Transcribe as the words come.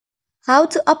How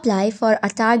to apply for a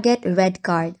Target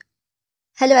REDcard.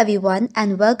 Hello everyone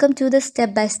and welcome to the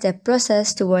step-by-step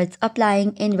process towards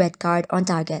applying in REDcard on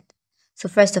Target. So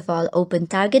first of all, open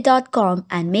target.com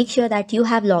and make sure that you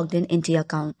have logged in into your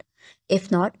account.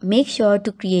 If not, make sure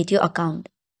to create your account.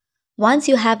 Once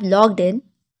you have logged in,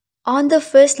 on the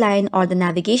first line or the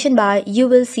navigation bar, you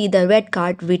will see the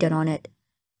REDcard written on it.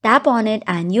 Tap on it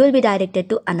and you will be directed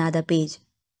to another page.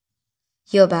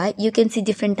 Hereby, you can see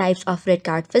different types of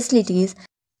REDcard facilities.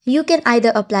 You can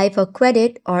either apply for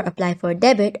credit or apply for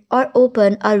debit or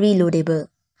open a reloadable.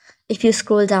 If you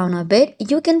scroll down a bit,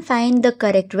 you can find the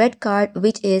correct REDcard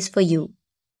which is for you.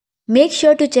 Make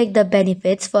sure to check the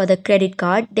benefits for the credit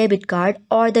card, debit card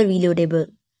or the reloadable.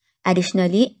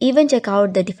 Additionally, even check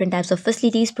out the different types of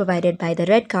facilities provided by the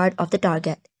REDcard of the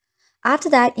target. After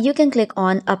that, you can click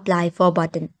on Apply For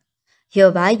button.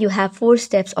 Hereby, you have 4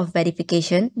 steps of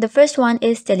verification. The first one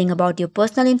is telling about your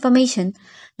personal information.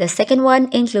 The second one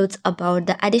includes about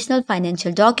the additional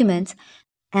financial documents.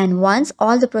 And once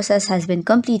all the process has been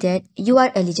completed, you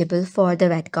are eligible for the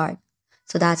red card.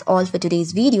 So that's all for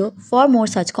today's video. For more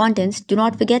such contents, do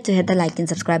not forget to hit the like and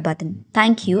subscribe button.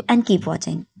 Thank you and keep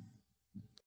watching.